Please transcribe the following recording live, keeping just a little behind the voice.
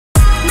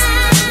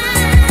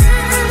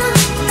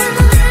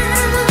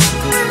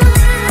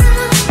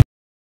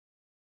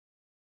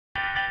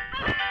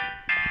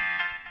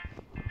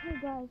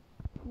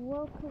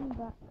welcome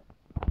back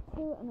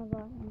to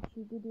another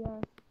YouTube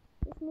video.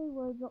 This new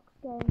Roblox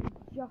game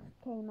just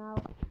came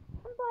out,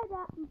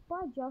 and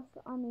by just,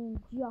 I mean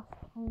just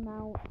came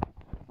out.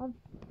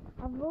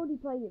 I've already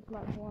played it for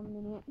like 1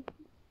 minute,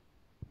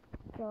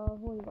 so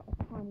I've already got a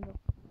tiny bit.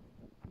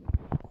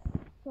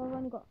 So I've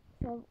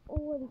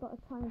already got a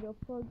tiny bit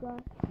of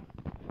progress.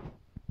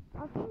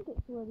 I think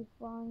it's really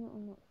fine.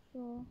 I'm not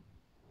sure,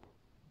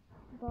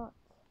 but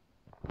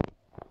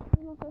this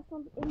is my first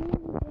time. It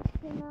literally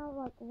just came out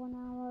like 1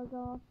 hour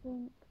ago, I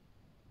think.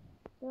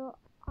 So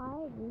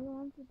I really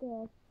wanted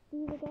to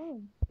see the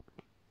game,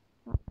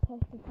 like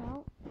test it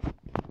out.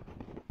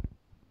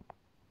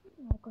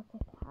 I got a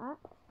cat,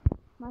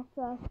 my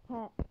first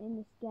pet in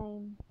this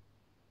game.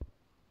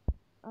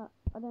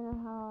 I don't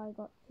know how I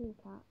got 2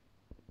 cats.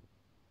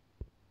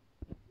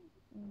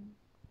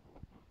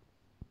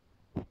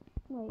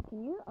 Wait,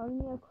 can you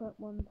only equip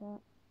 1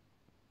 pet?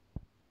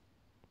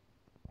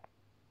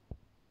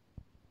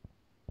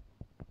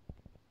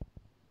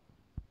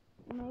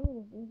 Maybe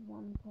this is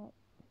 1 pet.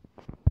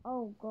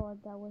 Oh god,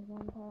 that was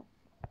 1 pet.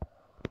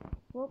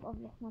 Whoop, I've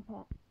lost my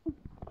pet.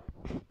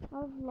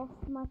 I've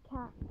lost my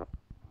cat.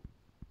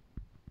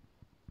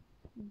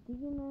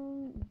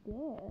 Demon,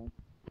 deer,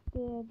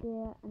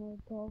 and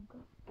a dog.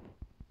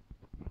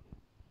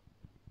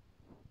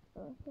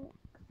 Perfect.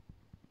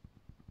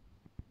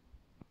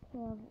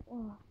 Okay,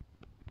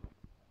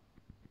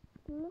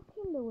 look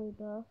in the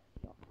reverse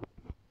shop.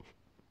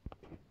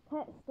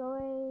 Pet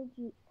storage,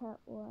 each pet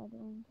will add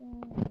on there.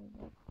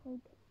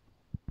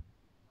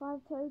 5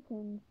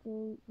 tokens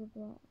to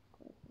reverse.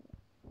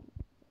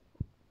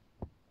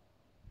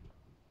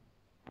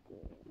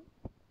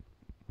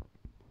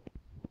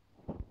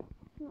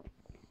 Let's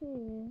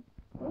see.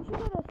 We should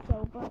get a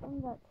sell button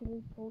that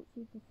teleports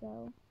you to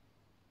sell.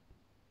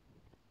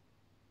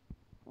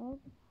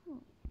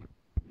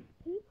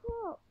 People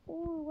are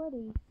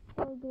already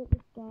so good at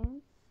this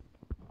game,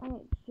 and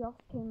it just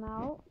came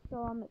out, so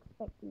I'm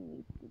expecting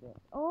you to do it.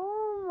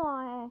 Oh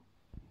my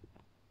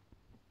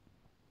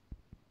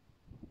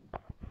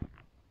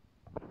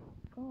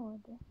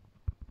god.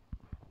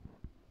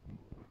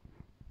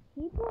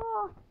 People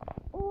are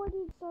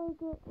already so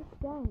good at this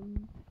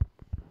game.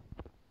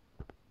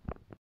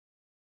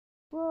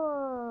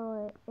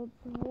 Whoa, it's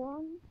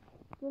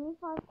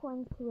 25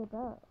 coins to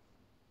reverse.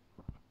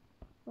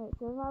 Wait,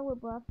 so if I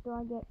reverse, do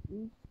I get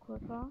used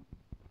quicker?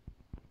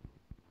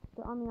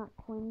 I mean like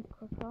coins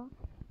quicker?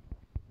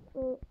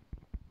 Wait,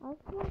 I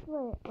can't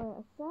wait,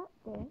 I set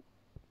this.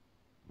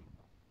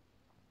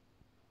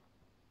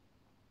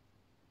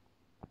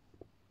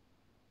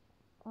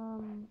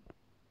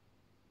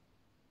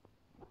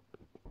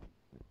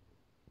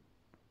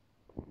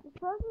 This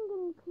person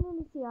can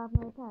clearly see I have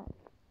no pets.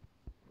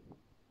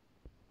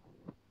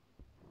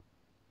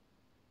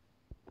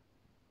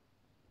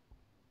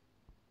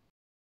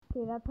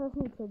 Okay, that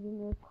person who triggered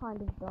me is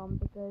kind of dumb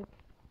because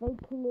they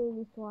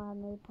clearly saw I had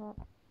no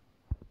pets.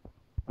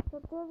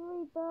 But does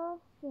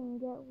reversing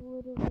get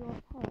rid of your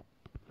pet?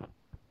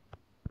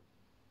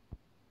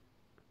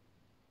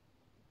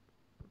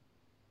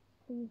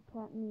 Please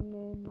pet me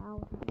new now.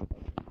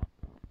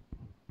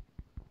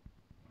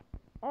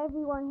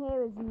 Everyone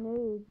here is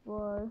new,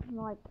 bro.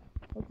 Like,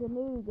 it's a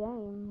new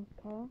game,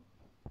 okay?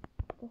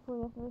 That's why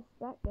you have to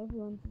respect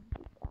everyone to do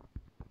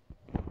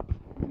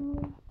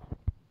that.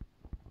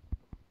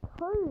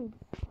 Codes.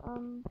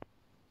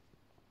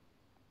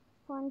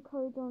 Find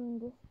codes on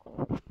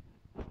Discord.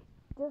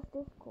 Just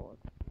Discord.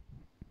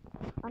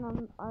 And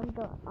I'm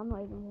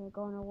not even gonna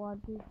go on a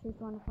wild goose chase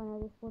trying to find a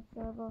Discord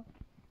server.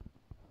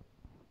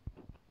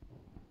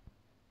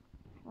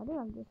 I do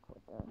have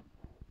Discord though.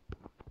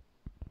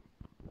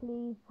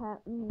 Please pet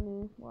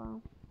me.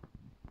 Wow.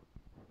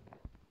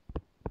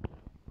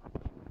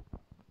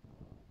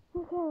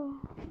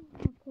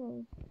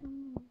 Okay.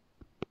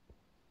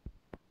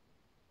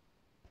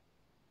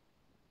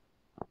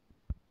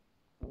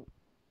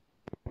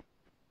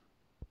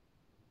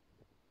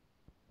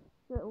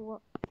 So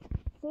what?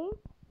 See?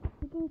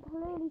 You can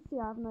clearly see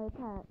I have no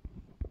pets.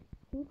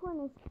 People in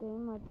this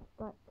game are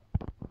like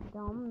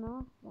dumb,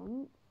 no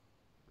offense.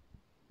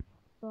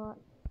 But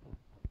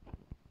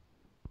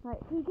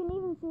like you can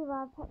even see if I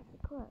have pets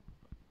equipped.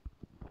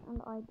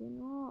 And I do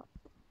not.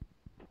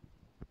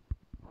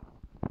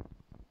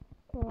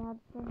 Okay, I had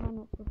 4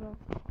 minutes to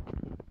worth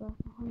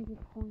 100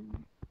 coins.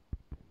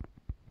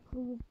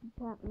 Please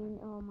pet me.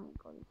 Oh my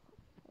god, he's such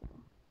a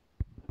player.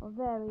 Oh,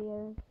 there he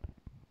is.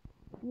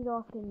 He's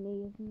asking me,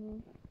 isn't he?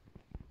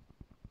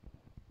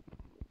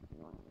 You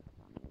want to look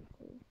at me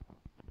too.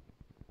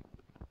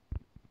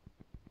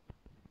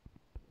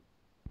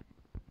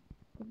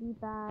 Could be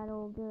bad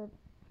or good.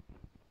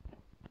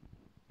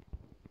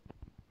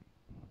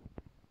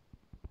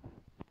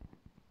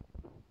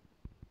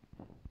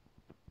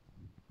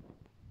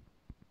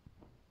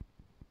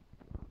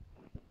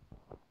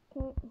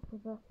 Okay, let's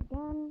reverse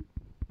again.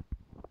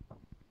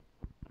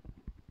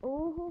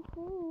 Oh ho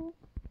ho.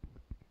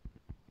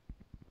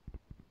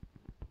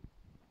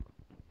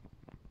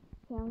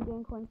 Okay, I'm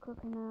getting coins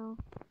quicker now.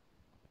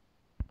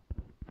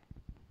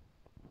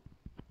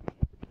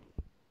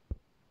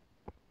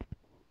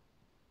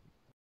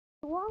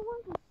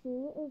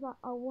 because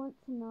I want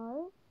to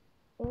know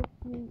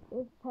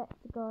if pets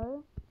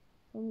go,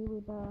 then you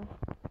rebirth.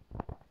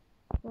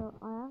 So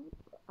I have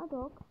a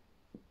dog.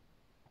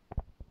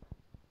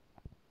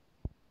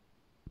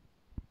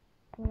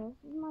 So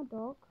this is my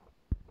dog.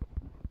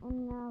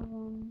 And now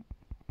then,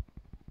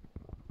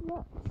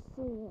 let's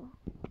see.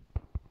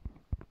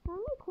 How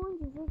many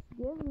coins is this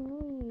giving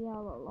me? Yeah, a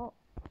lot.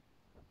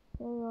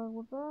 So I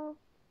rebirth.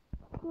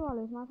 Do I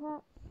lose my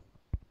pets?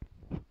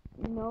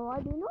 No, I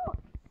do not.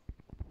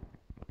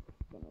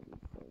 It's gonna be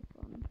so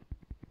fun.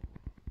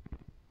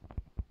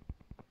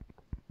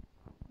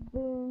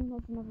 Boom,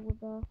 there's another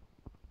rebirth.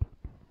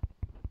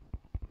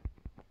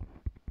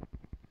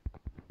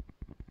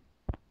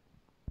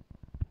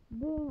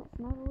 Boom, that's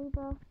another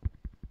rebirth.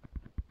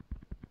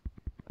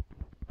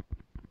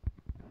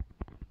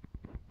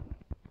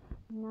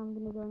 Now I'm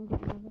gonna go and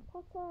get another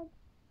pet egg.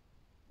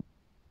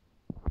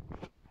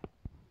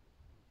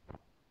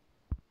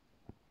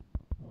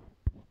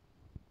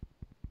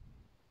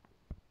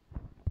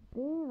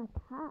 Boom, a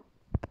cat.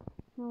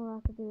 Now all I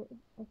have to do is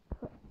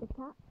equip the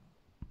cat.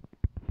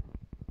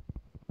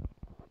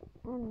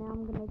 And now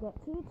I'm gonna get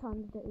 2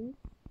 times the oof.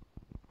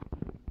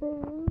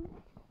 Boom.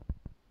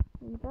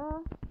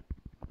 Rebirth.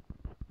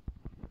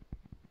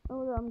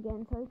 Although I'm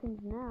getting tokens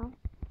now.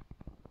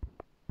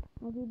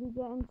 I do be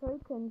getting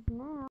tokens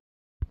now.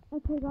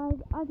 Okay guys,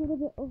 I did a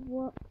bit of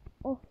work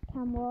off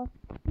camera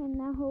and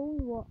now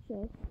watch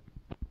this.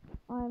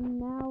 I'm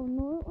now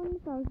not on the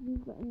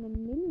thousands but in the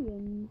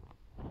millions.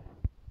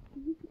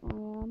 I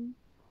am.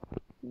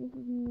 This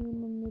is me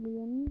in the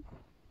millions.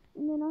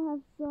 And then I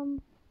have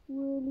some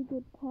really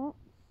good pets.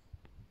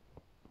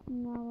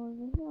 Now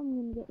over here I'm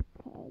gonna get a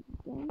pet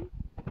again.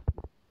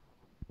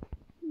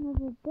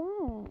 Another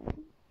bear.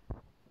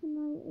 Can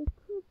I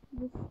equip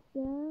this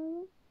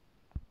bear?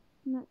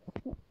 Max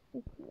pet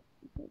equip.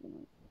 Okay, then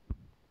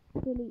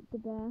I'll delete the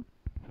bear.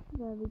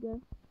 There we go.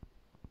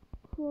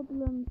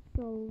 Problem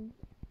solved.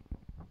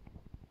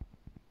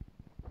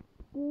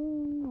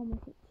 Boom,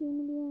 almost at 2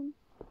 million.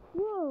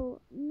 Whoa,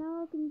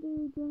 now I can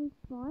do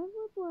 25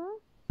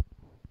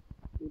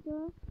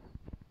 rebirths.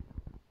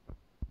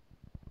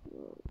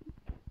 Whoa.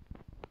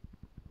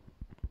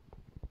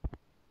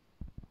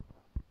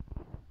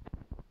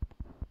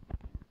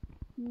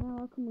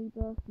 Now I can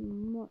rebirth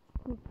much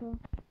quicker.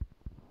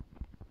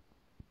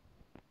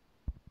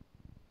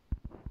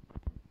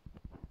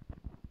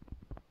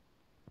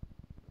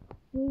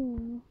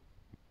 Boom.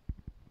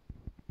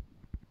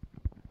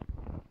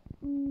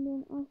 And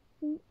then I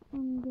think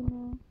I'm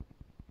gonna...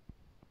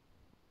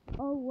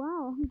 Oh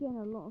wow, I'm getting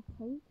a lot of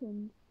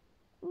tokens.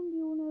 And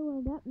you all know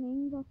what that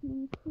means. I can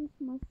increase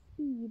my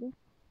speed.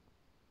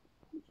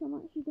 Which I'm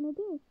actually gonna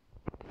do.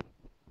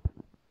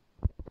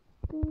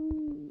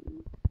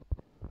 Boom.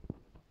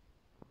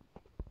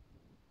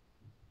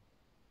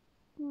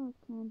 What else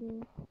can I do?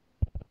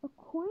 A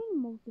coin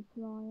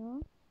multiplier.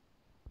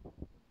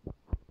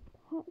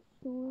 Pet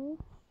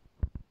storage.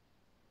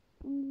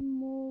 And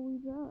more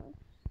rebirths.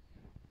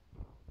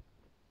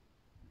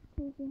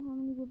 So how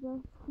many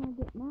rebirths can I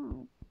get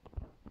now?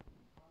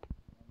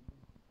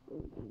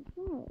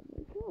 45,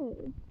 okay.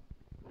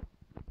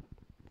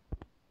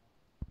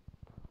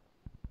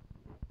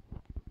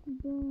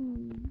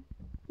 Boom,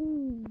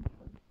 boom,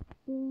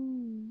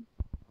 boom.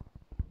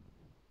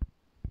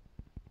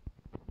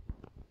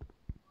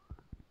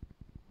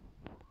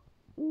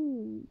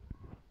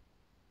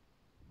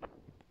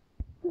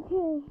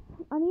 Okay,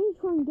 I need to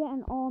try and get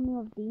an army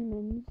of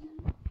demons.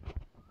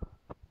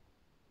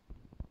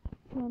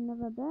 Okay,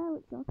 another bear,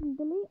 which I can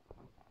delete.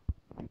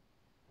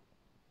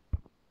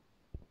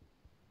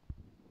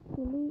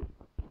 Delete.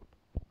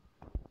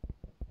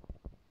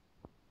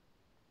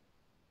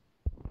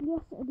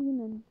 Yes, a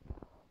demon.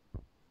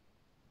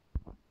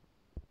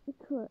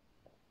 Equip.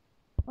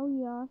 Oh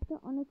yeah, I have to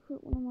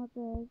unequip one of my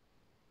bears.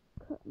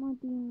 Cut my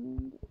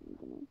demon. I'm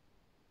gonna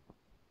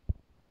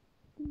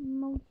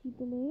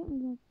multi-delete. I'm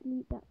gonna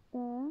delete that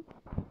bear.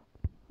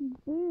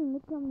 Boom,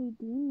 look how many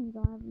demons I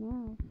have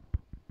now.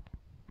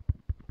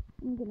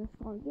 I'm gonna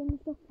start getting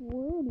stuff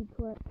really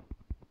quick.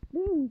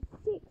 Boom,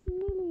 6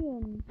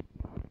 million.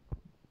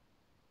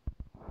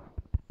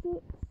 6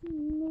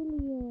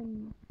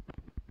 million.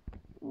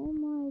 Oh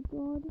my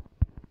god.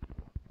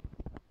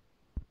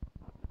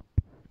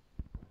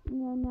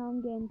 Yeah, now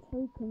I'm getting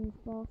tokens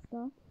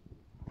faster.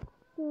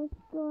 So let's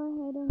go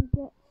ahead and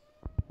get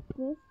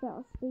this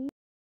better speed.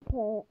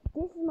 Okay,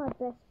 this is my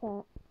best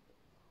pet.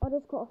 I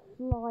just got a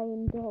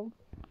flying dog.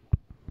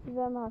 So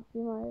that must be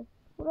my...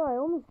 Well, I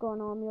almost got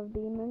an army of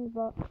demons,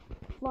 but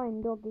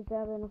flying dog is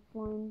better than a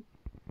flying...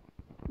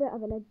 Better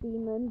than a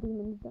demon.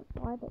 Demons don't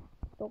fly, but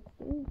dogs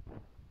do.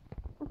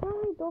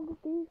 Apparently dogs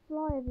do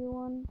fly,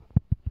 everyone.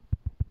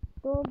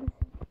 Dogs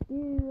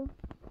do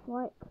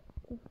like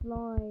to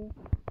fly.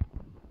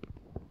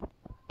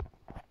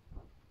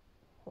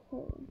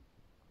 Okay.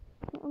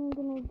 So I'm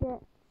gonna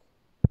get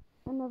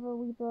another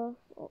rebirth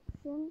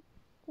option.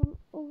 So I'm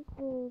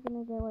also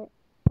gonna go, wait,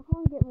 I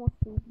can't get more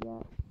speed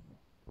yet.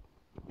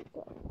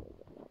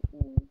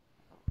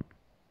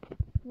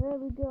 There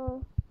we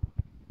go.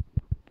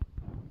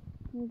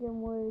 I'm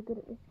getting really good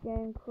at this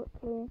game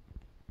quickly.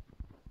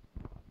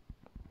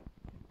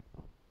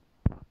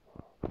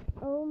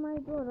 Oh my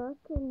god, I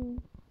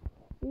can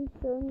do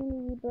so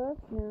many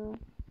rebirths now.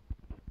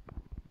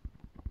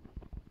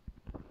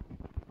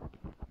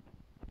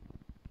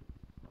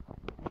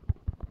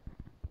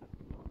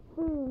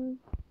 Boom.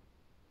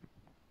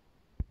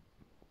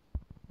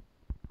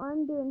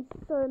 I'm doing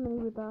so many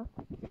rebirths.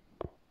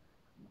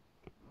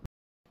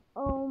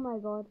 Oh my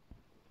god.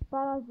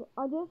 But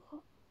I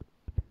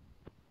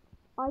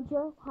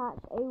just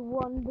hatched a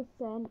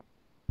 1%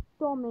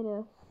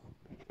 Dominus.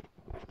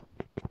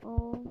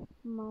 Oh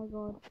my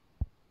god.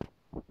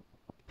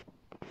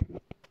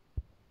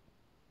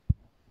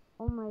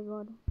 Oh my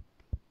god.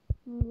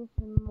 I'm just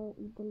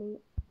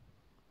multi-delete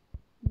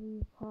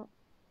these pets.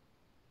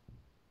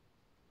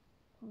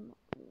 I'm not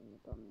doing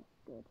the Dominus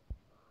good.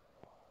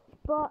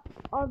 But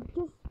I've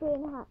just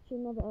been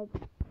hatching never eggs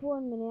for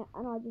 1 minute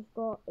and I just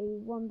got a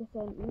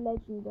 1%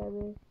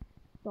 legendary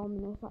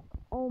Dominus. Like,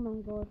 oh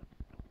my god.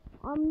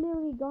 I'm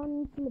literally going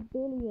into the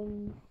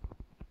billions.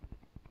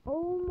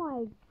 Oh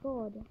my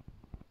god.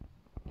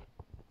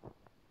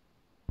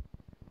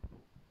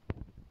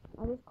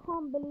 I just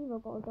can't believe I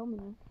got a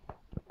Dominus.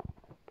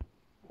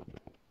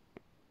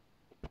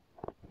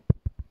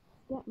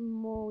 Get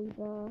more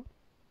either.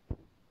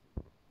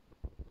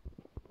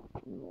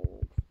 More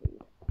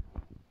speed.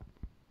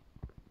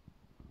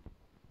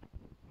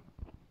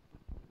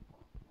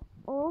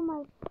 Oh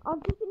my,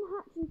 I've just been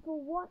hatching for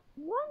 1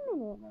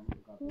 minute.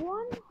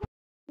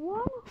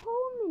 One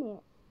whole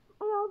minute.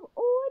 And I've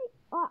already,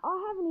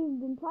 I haven't even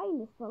been playing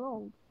this for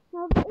long.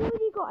 And I've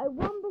already got a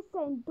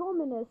 1%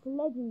 Dominus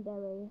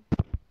legendary.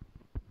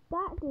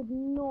 That did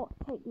not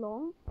take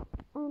long.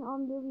 And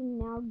I'm literally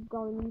now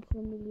going into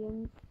the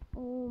millions.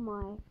 Oh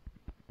my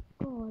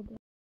god.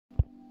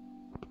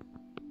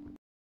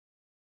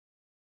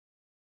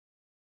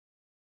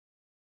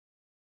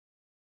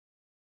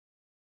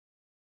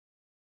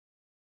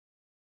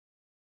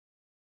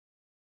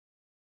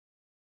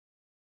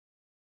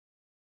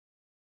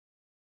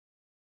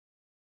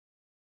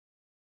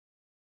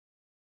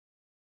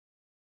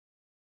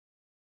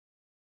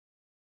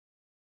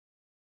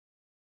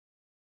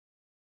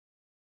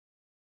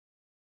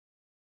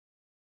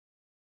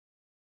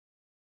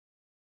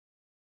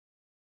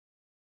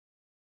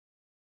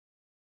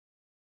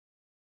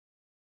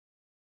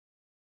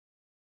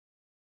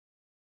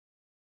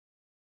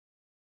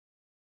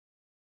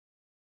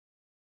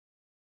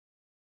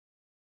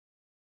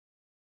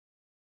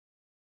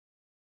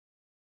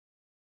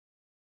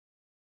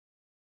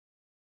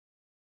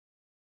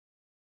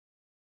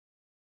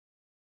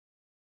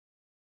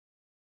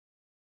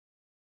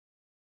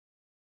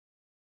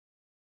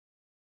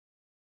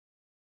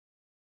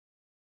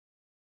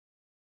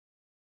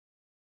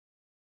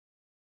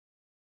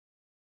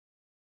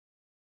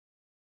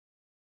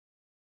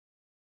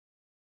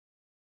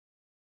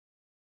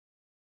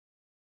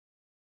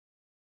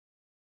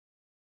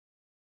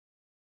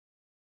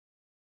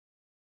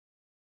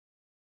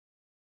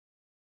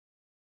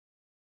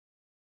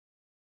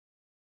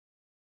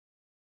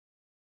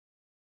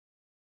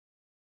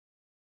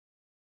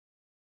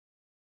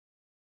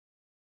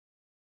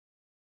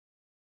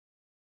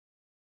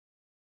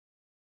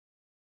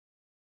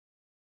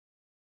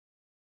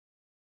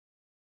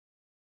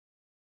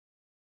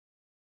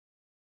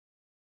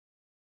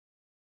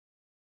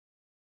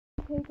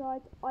 Okay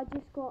guys, I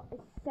just got a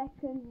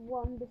second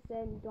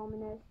 1%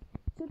 Dominus.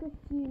 Took a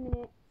few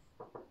minutes,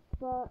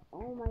 but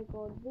oh my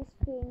god, this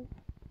thing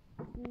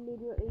is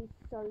literally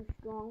so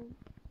strong.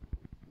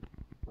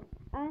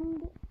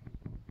 And,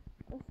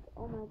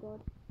 oh my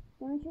god,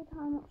 let me check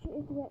how much it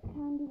is to get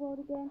Candy World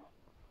again.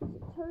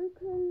 It's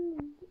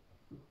tokens,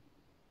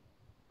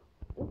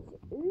 it's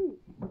oofs.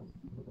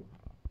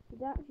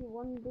 It's actually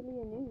 1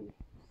 billion oofs.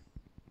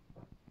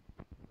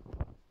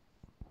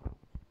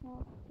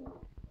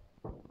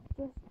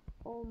 Just,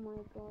 oh my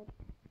god.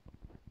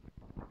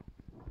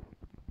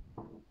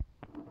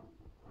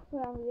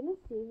 Well, I'm gonna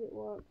see if it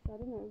works, I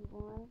don't know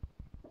why.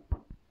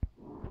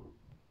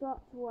 But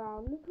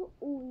wow, look at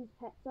all these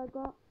pets I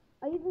got.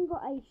 I even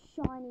got a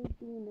shiny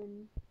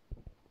demon.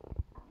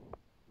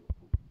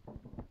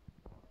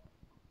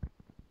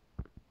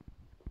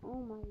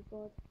 Oh my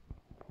god.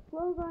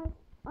 Well guys,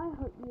 I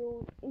hope you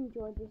all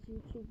enjoyed this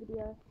YouTube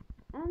video.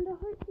 And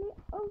hopefully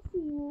I'll see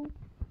you all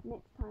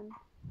next time.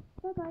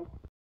 Bye guys.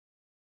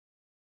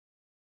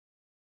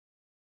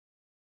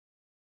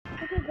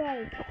 Okay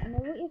guys, I know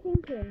what you're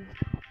thinking.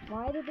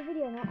 Why did the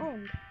video not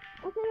end?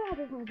 Okay, I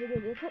just wanted to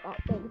give you a quick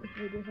update because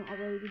the video's not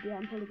uploaded yet.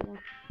 I'm probably gonna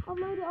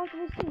upload it after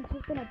this soon.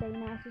 It's been a day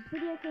now. So this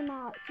video came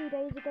out 2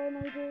 days ago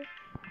maybe.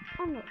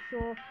 I'm not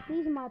sure.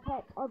 These are my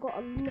pets. I got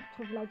a lot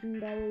of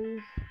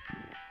legendaries.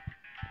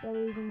 There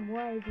are even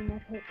worse than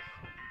epics.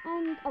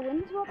 And a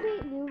winter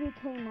update literally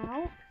came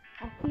out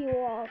a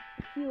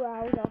few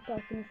hours after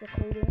I finished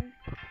recording.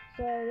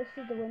 So this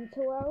is the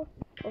winter world.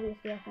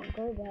 Obviously I can't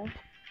go there,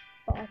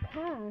 but I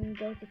can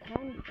go to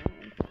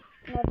Candyland.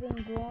 And I've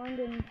been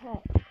grinding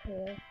pets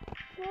here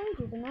for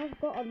ages, and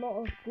I've got a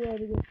lot of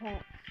really good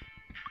pets.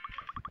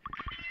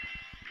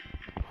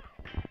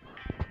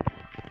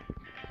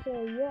 So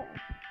yeah.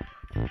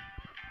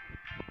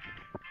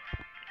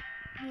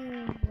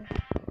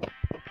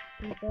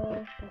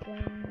 Rebirth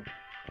again.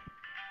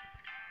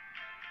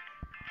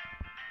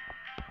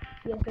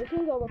 Yeah, so as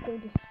soon as I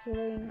record this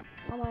stream,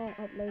 I might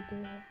upload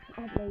this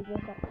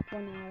like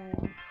 1 hour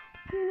later.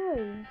 Who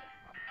knows?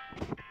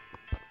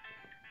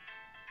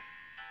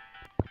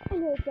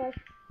 Anyways guys,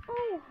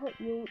 I hope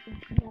you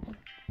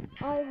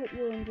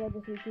enjoyed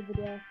this YouTube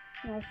video,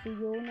 and I'll see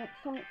you all next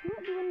time. It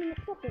might be when the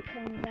next episode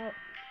comes out.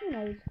 Who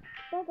knows?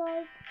 Bye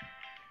guys.